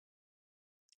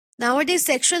Nowadays,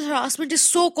 sexual harassment is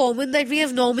so common that we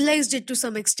have normalized it to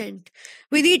some extent.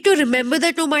 We need to remember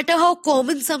that no matter how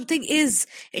common something is,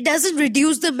 it doesn't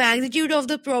reduce the magnitude of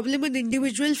the problem in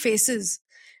individual faces.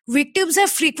 Victims have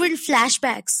frequent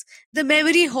flashbacks. The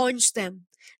memory haunts them.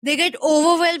 They get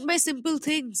overwhelmed by simple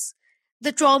things.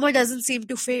 The trauma doesn't seem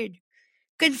to fade.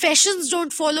 Confessions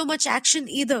don't follow much action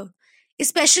either,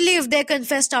 especially if they're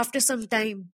confessed after some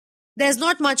time. There's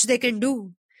not much they can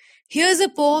do. Here's a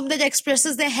poem that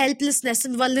expresses their helplessness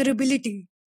and vulnerability.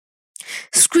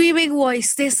 Screaming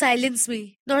voice, they silence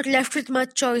me. Not left with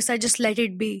much choice, I just let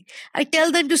it be. I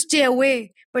tell them to stay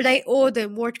away, but I owe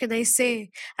them, what can I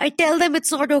say? I tell them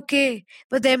it's not okay,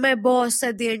 but they're my boss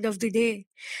at the end of the day.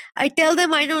 I tell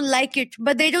them I don't like it,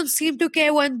 but they don't seem to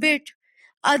care one bit.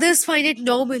 Others find it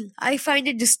normal, I find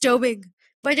it disturbing,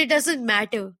 but it doesn't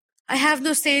matter. I have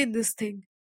no say in this thing.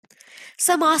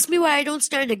 Some ask me why I don't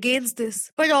stand against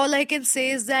this, but all I can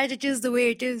say is that it is the way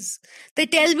it is. They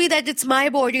tell me that it's my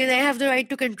body and I have the right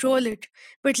to control it,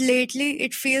 but lately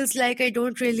it feels like I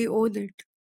don't really own it.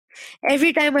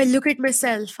 Every time I look at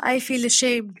myself, I feel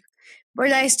ashamed,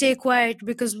 but I stay quiet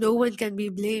because no one can be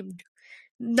blamed.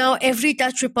 Now every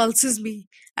touch repulses me.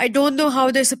 I don't know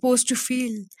how they're supposed to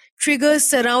feel. Triggers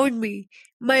surround me.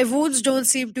 My wounds don't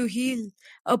seem to heal.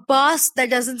 A past that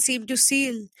doesn't seem to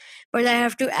seal. But I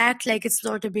have to act like it's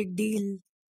not a big deal.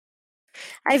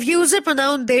 I've used the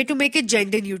pronoun they to make it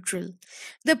gender neutral.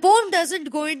 The poem doesn't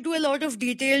go into a lot of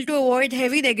detail to avoid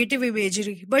heavy negative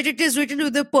imagery, but it is written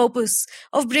with the purpose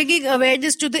of bringing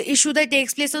awareness to the issue that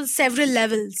takes place on several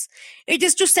levels. It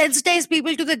is to sensitize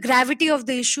people to the gravity of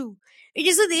the issue. It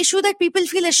is an issue that people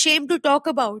feel ashamed to talk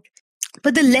about,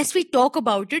 but the less we talk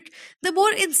about it, the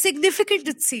more insignificant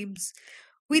it seems.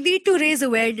 We need to raise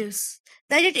awareness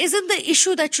that it isn't the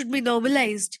issue that should be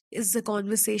normalized, it's the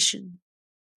conversation.